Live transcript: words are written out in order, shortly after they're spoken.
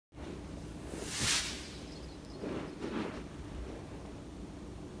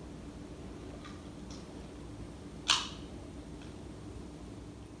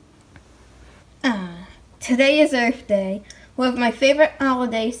Today is Earth Day, one of my favorite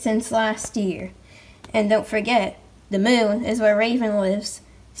holidays since last year. And don't forget, the moon is where Raven lives,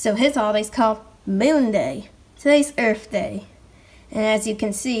 so his holiday's called Moon Day. Today's Earth Day. And as you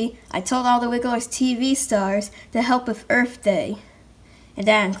can see, I told all the Wigglers TV stars to help with Earth Day. And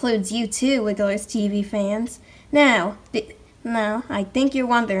that includes you too, Wigglers TV fans. Now, I think you're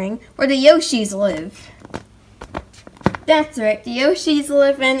wondering where the Yoshis live. That's right, the Yoshis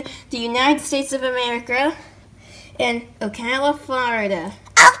live in the United States of America in Ocala, Florida.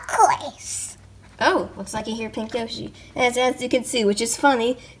 Of course. Oh, looks like you hear Pink Yoshi. As you can see, which is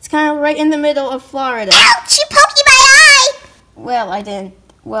funny, it's kind of right in the middle of Florida. Ouch, you poked me my eye! Well, I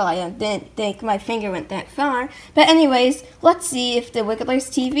didn't think my finger went that far. But anyways, let's see if the Wigglers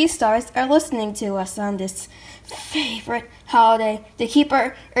TV stars are listening to us on this favorite holiday to keep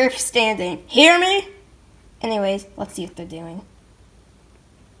our Earth standing. Hear me? Anyways, let's see what they're doing.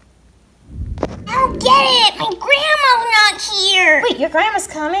 I don't get it. My grandma's not here. Wait, your grandma's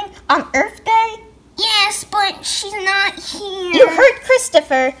coming on Earth Day? Yes, but she's not here. You heard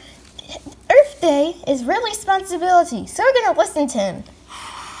Christopher. Earth Day is real responsibility, so we're going to listen to him.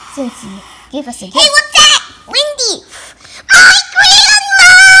 Since he gave us a gift. Hey, what's that? Lindy. My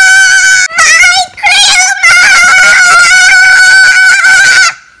grandma! My grandma!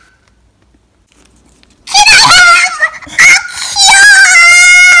 Can I have a cure?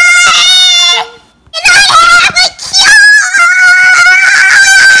 Can I have a cure?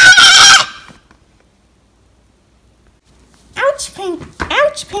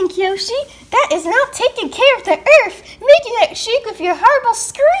 Ouch, Pink Yoshi. That is not taking care of the Earth, making it shake with your horrible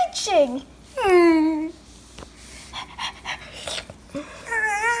screeching.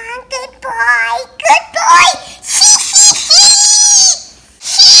 Good boy. Good boy.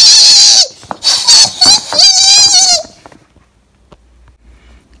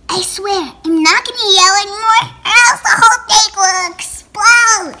 I swear, I'm not going to yell anymore, or else the whole thing will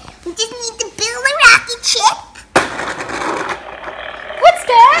explode. We just need to build a rocket ship. What's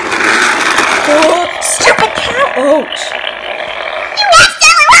that? Oh, stupid cow! Ouch! You messed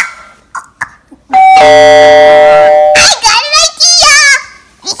up. I got an idea.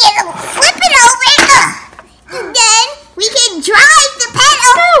 We can flip it over, and then we can drive the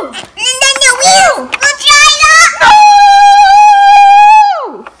pedal, No. and then the wheel will drive up. No!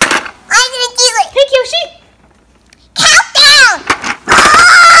 I'm gonna do it. Pink Yoshi, Countdown.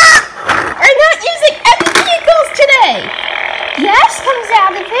 we're not using any vehicles today. Gas comes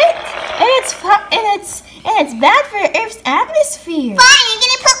out of it, and it's bad for Earth's atmosphere. Fine, I'm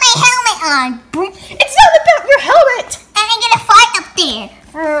gonna put my helmet on. It's not about your helmet. And I'm gonna fly up there.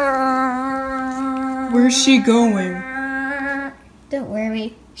 Where's she going? Don't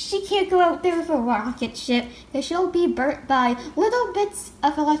worry, she can't go out there with a rocket ship because she'll be burnt by little bits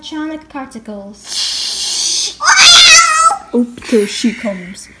of electronic particles. Wow! Oh, there she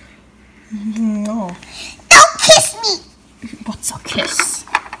comes. Oh, Don't kiss me. what's a kiss?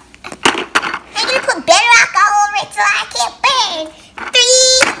 I'm gonna put bedrock all over it so I can't burn. 3,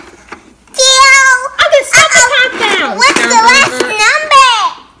 2. I'm gonna stop the countdown. What's the last number?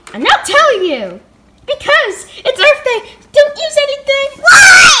 I'm not telling you because it's Earth Day. Don't use anything. 1.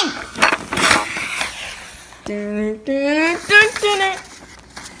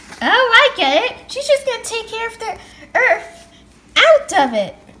 Oh, I get it. She's just gonna take care of the Earth out of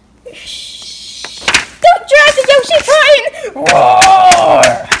it. Shh. Don't drive the Yoshi train. Roar!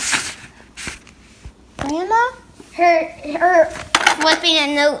 Grandma? Her flipping a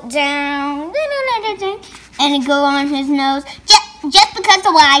note down and it go on his nose. Just because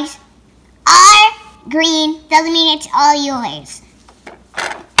the Y's are green doesn't mean it's all yours.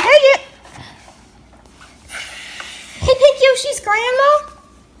 Hey, Pink Yoshi's grandma?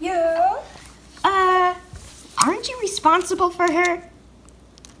 Yeah? Aren't you responsible for her?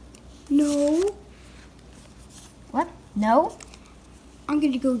 No. What? No? I'm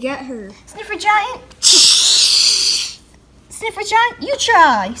gonna go get her. Sniffer Giant? Sniffer Giant, you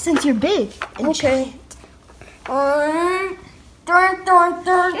try, since you're big. Okay. Is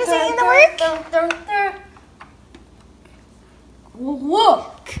it gonna work?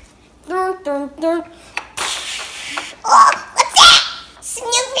 Look. Oh, what's that?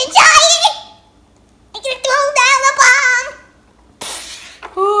 Snoopy Giant? I'm gonna throw down the bomb.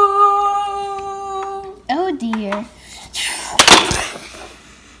 Oh. Oh dear.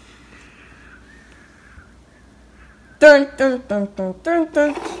 Dun dun dun dun dun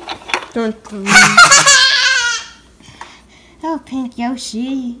dun dun dun. Oh, Pink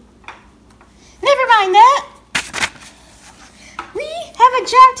Yoshi. Never mind that. We have a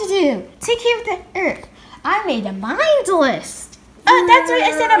job to do. Take care of the Earth. I made a mind list. Oh, that's right.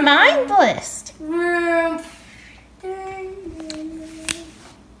 I said a mind list.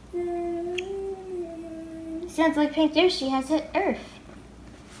 Sounds like Pink Yoshi has hit Earth.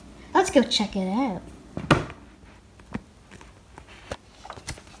 Let's go check it out.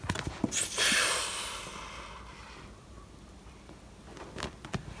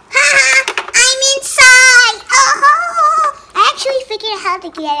 I'm inside! Oh, I actually figured out how to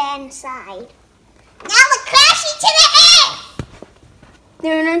get inside. Now we're crashing to the earth!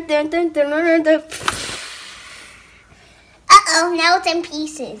 Uh-oh, now it's in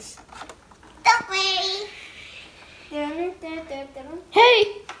pieces. Don't worry. Hey!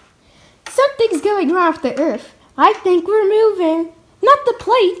 Something's going on with the Earth. I think we're moving. Not the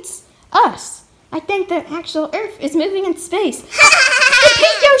plates. Us. I think the actual Earth is moving in space. Did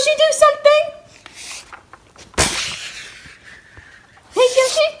Pink Yoshi do something? Pink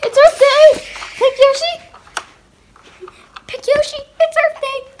Yoshi, it's Earth Day! Pink Yoshi! Pink Yoshi, it's Earth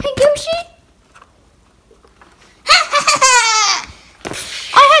Day! Pink Yoshi!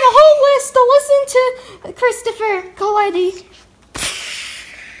 I had a whole list to listen to Christopher Coletti.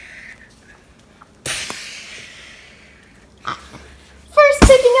 First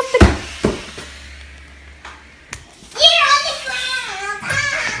picking up the... You're on the ground!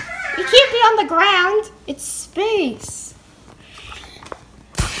 You can't be on the ground. It's space.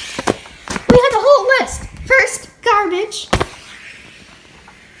 We had a whole list. First, garbage.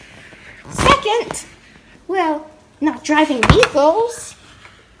 Second, well, not driving vehicles.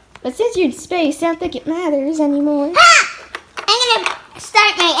 But since you're in space, I don't think it matters anymore. Ha! I'm gonna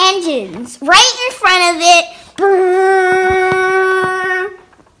start my engines right in front of it. Brrrr.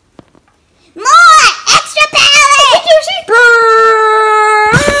 More! Extra power!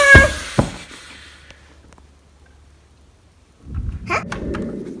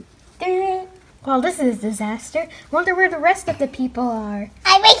 Well, this is a disaster. Wonder where the rest of the people are.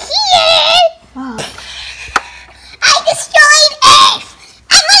 I'm right here! Wow. I destroyed Earth!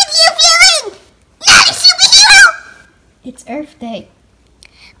 I'm one of you villain! Not a superhero! It's Earth Day.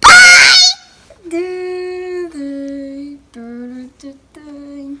 Bye!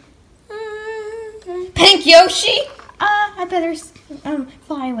 Pink Yoshi? I better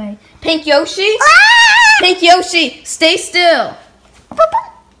fly away. Pink Yoshi? Ah! Pink Yoshi, stay still.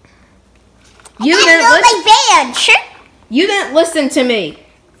 You I didn't know listen. my van, sure. You didn't listen to me.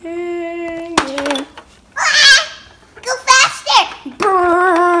 Ah! Go faster!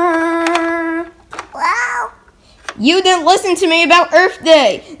 Brrrr. Wow. You didn't listen to me about Earth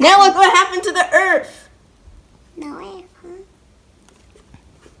Day. Now look what happened to the Earth. No way.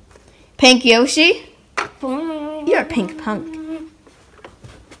 Pink Yoshi? You're a pink punk.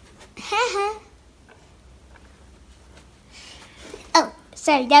 Oh,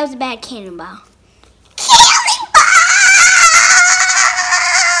 sorry, that was a bad cannonball.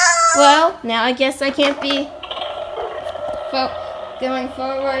 Well, now I guess I can't be going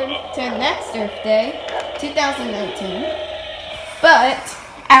forward to next Earth Day, 2019. But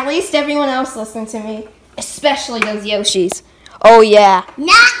at least everyone else listened to me, especially those Yoshis. Oh yeah.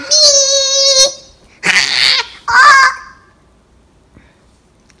 Not me! Oh!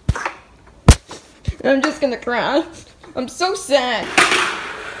 I'm just gonna cry. I'm so sad.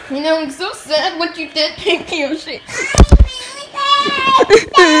 You know, I'm so sad what you did, Pink Yoshi.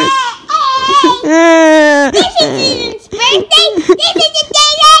 This is his birthday! This is the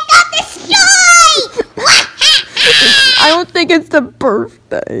day that I got destroyed! I don't think it's the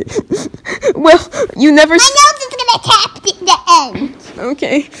birthday. Well, you never. My nose is gonna tap the end.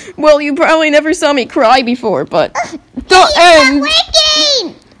 Okay. Well, you probably never saw me cry before, but the It's not end.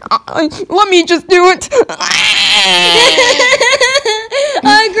 working! Let me just do it.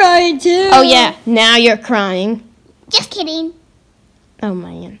 I cried too. Oh yeah, now you're crying. Just kidding. Oh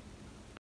man.